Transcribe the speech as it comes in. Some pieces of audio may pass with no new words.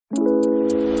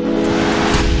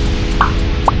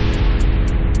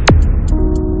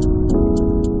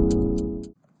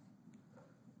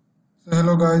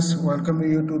guys, welcome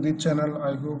you to the channel.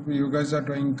 I hope you guys are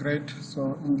doing great.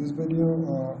 So in this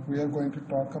video we are going to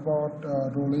talk about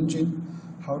role engine,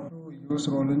 how to use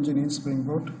role engine in Spring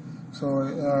Boot.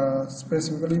 So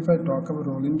specifically if I talk about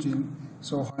role engine,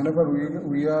 so whenever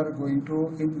we are going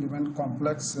to implement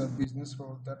complex business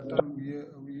role, that time we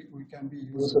can be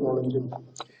use role engine.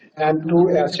 And to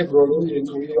achieve role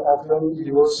engine, we often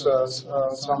use we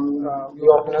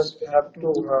often have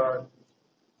to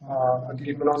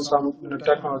depend on some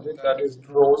technology, that is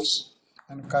Drools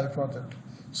and Kai project.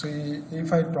 So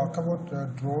if I talk about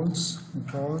Drools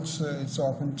it's an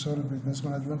open source business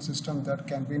management system that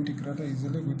can be integrated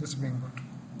easily with the Spring Boot.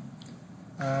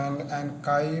 And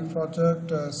Kai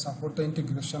project support the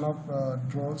integration of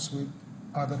Drools with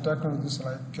other technologies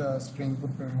like Spring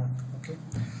Boot framework. Okay.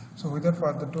 So without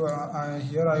further ado,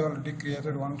 here I already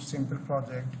created one simple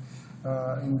project.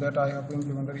 In that I have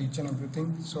implemented each and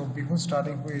everything. So before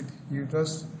starting with, you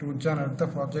just to generate the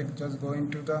project, just go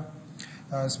into the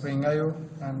Spring IO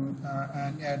and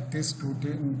add this to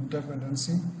the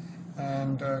dependency.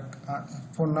 And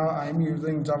for now I am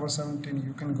using Java 17.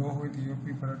 You can go with your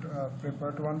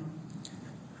prepared one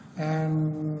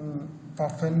and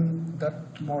open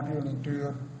that module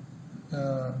into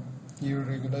your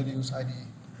regular use IDE.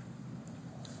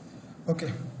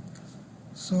 Okay.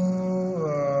 So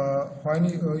when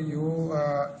you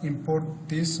import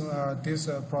this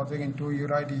project into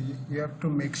your IDE, you have to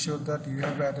make sure that you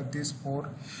have added this 4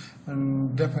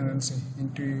 dependency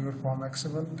into your form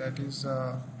XML, that is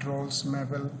Drools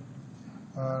Mabel,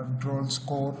 Drools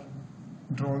Core,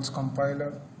 Drools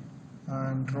Compiler,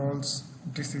 and Drools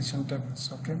Decision Tables.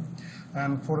 Okay,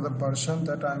 and for the version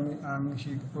that I'm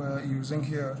using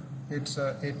here, it's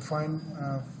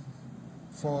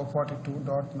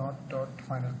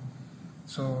 8.42.0.final.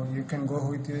 So you can go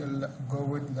with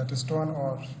latest one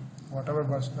or whatever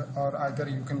version, or either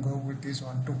you can go with this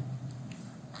one too.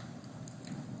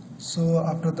 So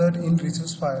after that, in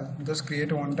resource file, just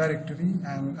create one directory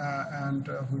and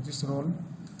which is role,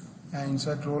 and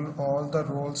inside role all the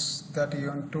roles that you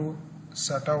want to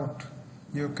set out,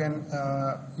 you can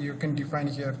define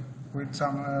here with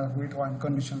some with one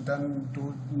condition, then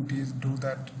do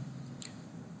that.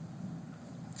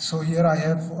 So here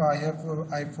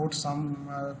I put some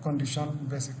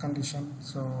basic condition.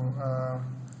 So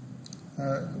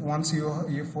once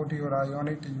you put your eye on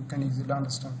it, you can easily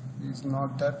understand. It's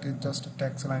not that it's just a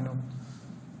text line.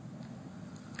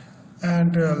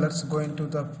 And let's go into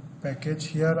the package.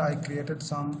 Here I created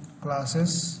some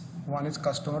classes. One is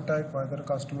customer type, whether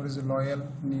customer is loyal,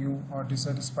 new, or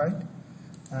dissatisfied,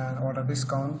 and order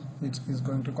discount. It is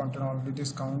going to contain only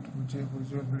discount, which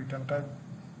will be return type.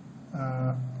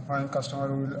 When customer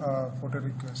will put a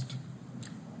request,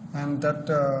 and that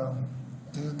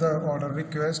this is the order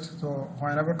request. So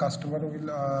whenever customer will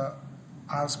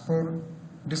ask for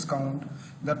discount,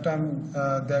 that time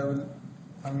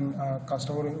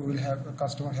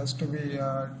customer has to be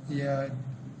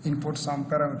input some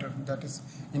parameter, that is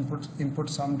input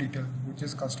some detail, which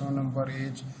is customer number,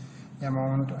 age,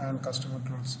 amount, and customer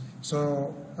tools.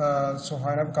 So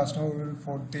whenever customer will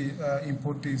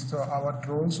input these, so our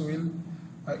Drools will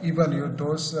evaluate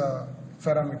those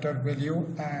parameter value,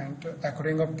 and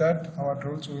according of that our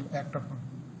Drools will act upon.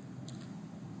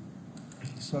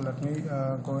 So let me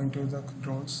go into the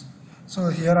Drools. So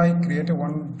here I created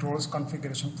one Drools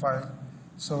configuration file.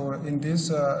 So in this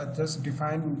just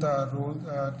define the role,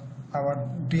 our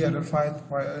DLL file,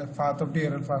 path of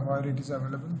DLL file where it is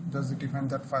available, just define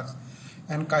that file.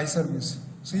 And Kai service.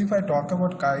 So if I talk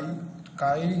about Kai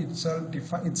itself,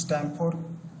 it stands for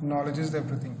knowledge is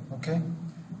everything. Okay.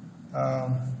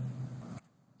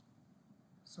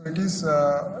 So it is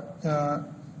a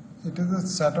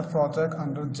set of project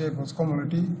under JBoss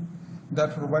community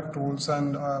that provide tools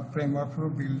and framework for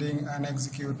building and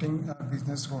executing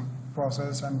business role,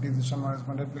 process, and decision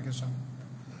management application.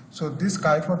 So these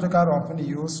Kai projects are often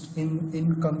used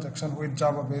in conjunction with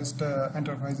Java-based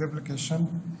enterprise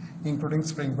application, including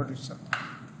Spring Boot itself.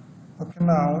 Okay,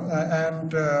 now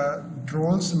and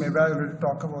Drools, maybe I already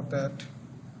talked about that.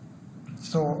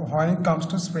 So when it comes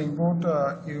to Spring Boot,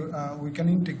 we can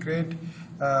integrate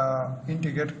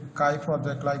Kai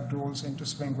project like Drools into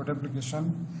Spring Boot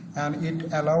application, and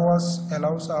it allows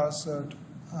us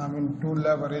to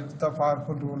leverage the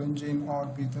powerful role engine or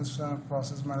business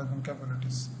process management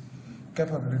capabilities.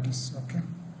 Okay.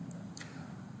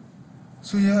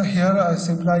 So here I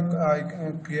simply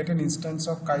I create an instance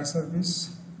of Kai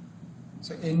service.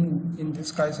 So in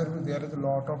this Kai service there is a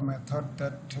lot of method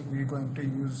that we're going to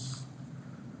use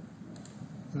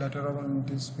later on in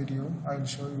this video. I will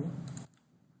show you.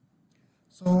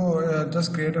 So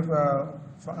just create a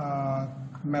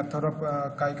method of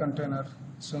Kai container.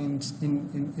 So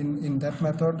in that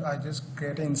method, I just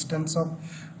create an instance of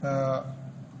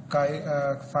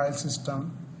Kai file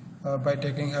system by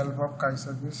taking help of Kai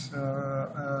service,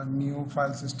 new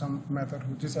file system method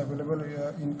which is available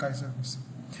in Kai service.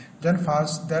 Then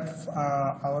first that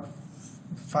our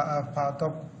path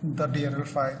of the DLL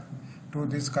file to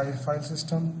this Kai file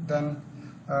system, then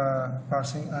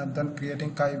parsing and then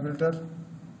creating Kai builder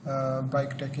by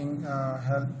taking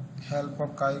help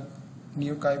of Kai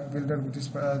new Kai builder which is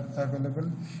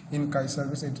available in Kai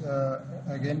service. It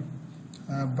again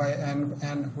by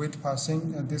and with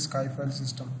passing this Kai file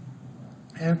system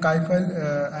and Kai file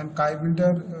and Kai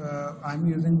builder. I'm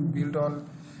using build all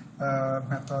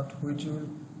method which will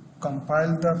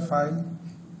compile the file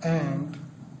and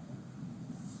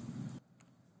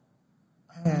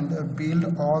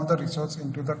build all the resource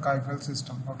into the Kai file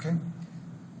system. Okay,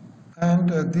 and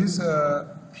this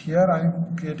here I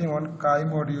am creating one Kai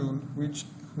module which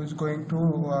is going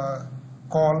to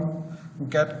call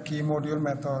get key module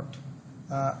method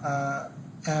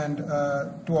and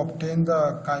to obtain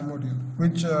the Kai module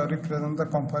which represent the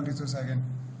compile resource again.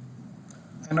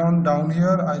 And on down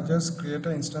here I just create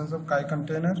an instance of Kai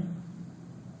container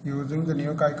using the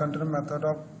new Kai container method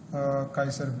of Kai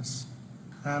service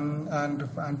and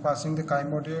passing the Kai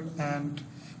module and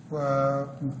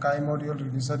Kai module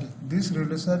release ID. This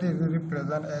release ID will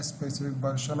represent a specific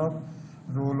version of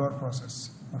role or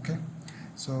process. Okay,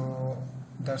 so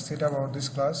that's it about this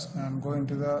class, and go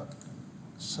into the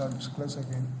service class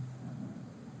again.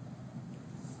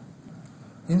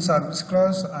 In service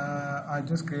class, I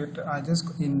just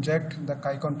inject the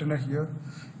Kai container here,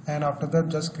 and after that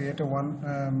just create a one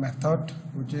method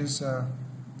which is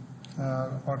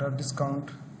order discount.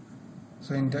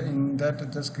 So in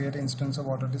that just create instance of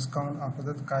order discount. After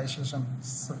that Kai session.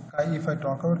 So Kai, if I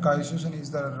talk about Kai session, is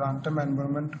the runtime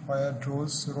environment where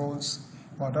Drools roles,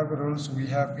 whatever roles we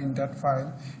have in that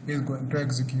file is going to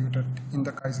execute it in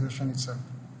the Kai session itself.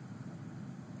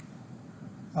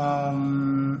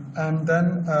 And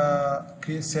then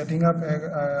setting up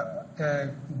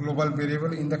a global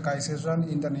variable in the Kai session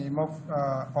in the name of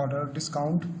order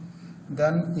discount,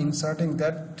 then inserting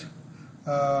that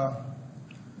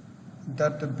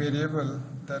that variable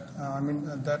that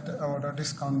that order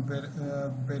discount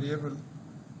variable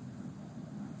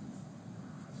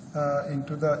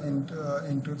into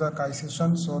the Kai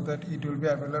session, so that it will be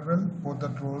available for the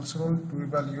Drools role to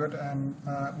evaluate and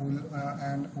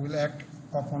will act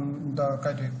upon the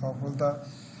criteria of the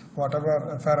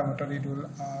whatever parameter it will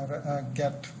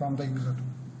get from the user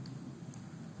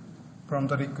from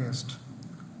the request.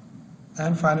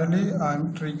 And finally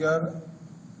I'm triggering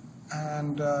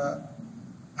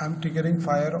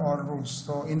fire or rules.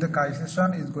 So in the Kai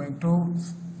session is going to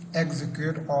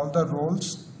execute all the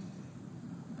roles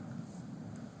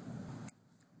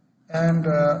and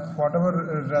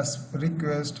whatever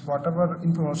request, whatever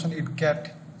information it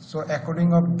get. So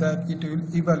according of that, it will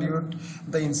evaluate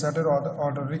the inserted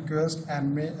order request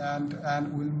and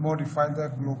will modify the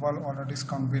global order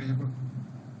discount variable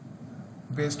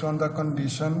based on the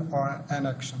condition or an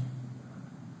action.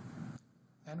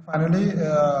 And finally,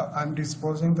 I'm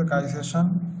disposing the Kai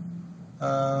session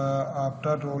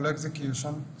after role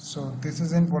execution. So this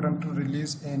is important to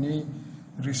release any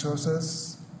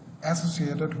resources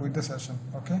associated with the session.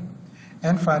 Okay,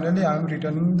 and finally I'm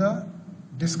returning the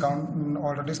discount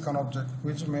order discount object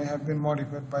which may have been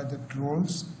modified by the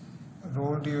Drools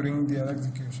role during their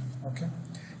execution. Okay,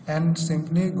 and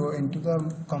simply go into the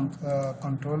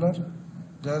controller,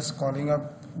 just calling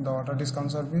up the order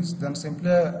discount service, then simply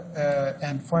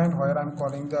endpoint where I'm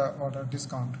calling the order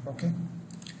discount. Okay,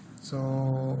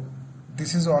 so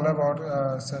this is all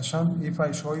about session. If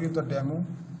I show you the demo,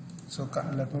 so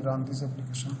let me run this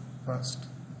application first.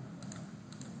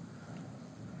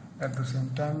 At the same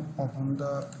time open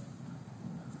the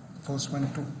Postman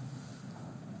 2.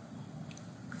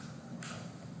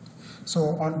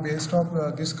 So on based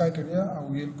of this criteria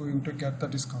we are going to get the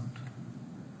discount.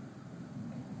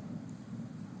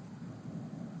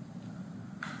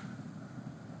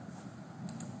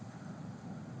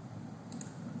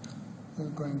 We're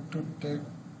going to take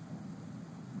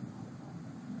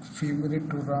few minutes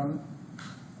to run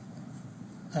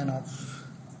enough.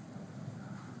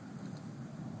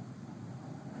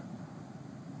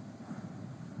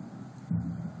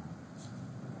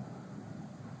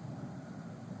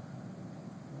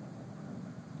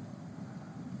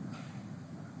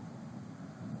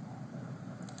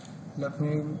 Let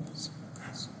me this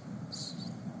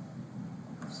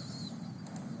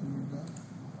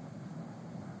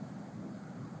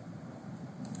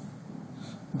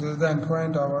is the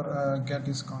endpoint our get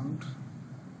discount.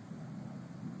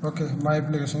 Okay, my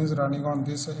application is running on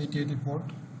this 8080 port.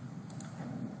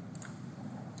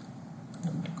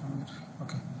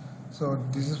 Okay, so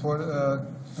this is for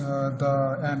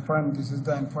the endpoint. This is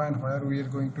the endpoint where we are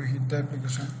going to hit the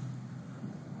application.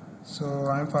 So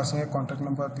I'm passing a contact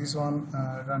number, this one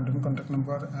random contact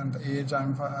number, and the age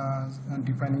I'm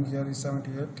defining here is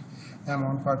 78,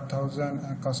 amount 5,000,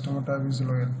 and customer type is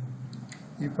loyal.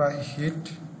 If I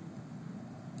hit,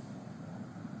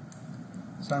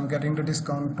 so I'm getting the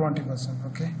discount 20%.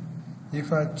 Okay,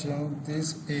 if I change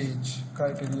this age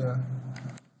criteria,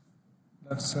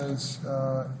 let's say it's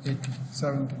 80,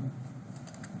 17,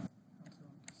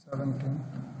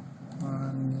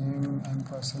 name and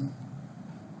person,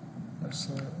 let's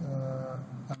say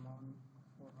amount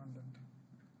 400.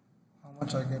 How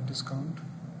much I get discount?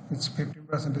 It's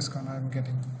 15% discount I'm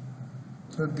getting.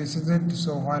 So this is it.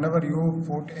 So whenever you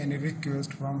put any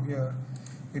request from here,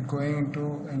 it going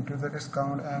into the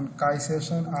discount, and Kai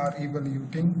session are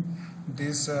evaluating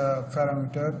this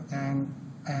parameter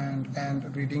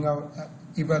and reading out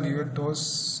evaluate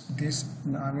those this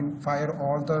fire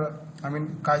all the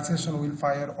Kai session will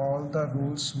fire all the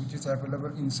rules which is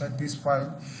available inside this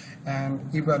file and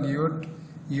evaluate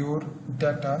your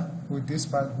data with this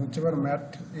file, whichever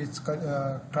met its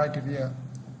criteria,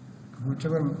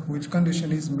 which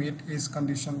condition is met is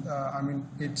condition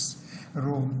its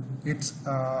rule, its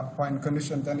point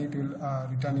condition, then it will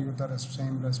return you the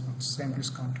same response, same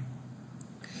discount.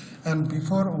 And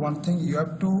before one thing, you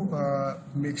have to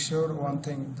make sure one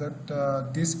thing that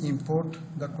this import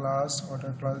the class or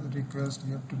the class request,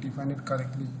 you have to define it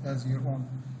correctly as your own.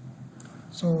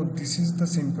 So this is the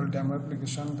simple demo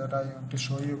application that I want to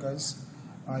show you guys.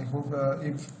 I hope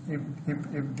if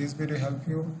this video help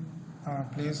you,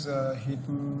 please hit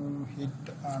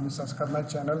subscribe my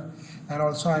channel, and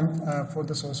also I'm for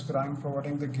the source code I'm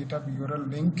providing the GitHub URL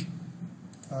link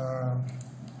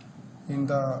in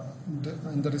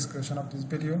the description of this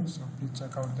video, so please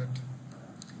check out that.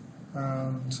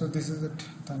 So this is it.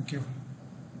 Thank you.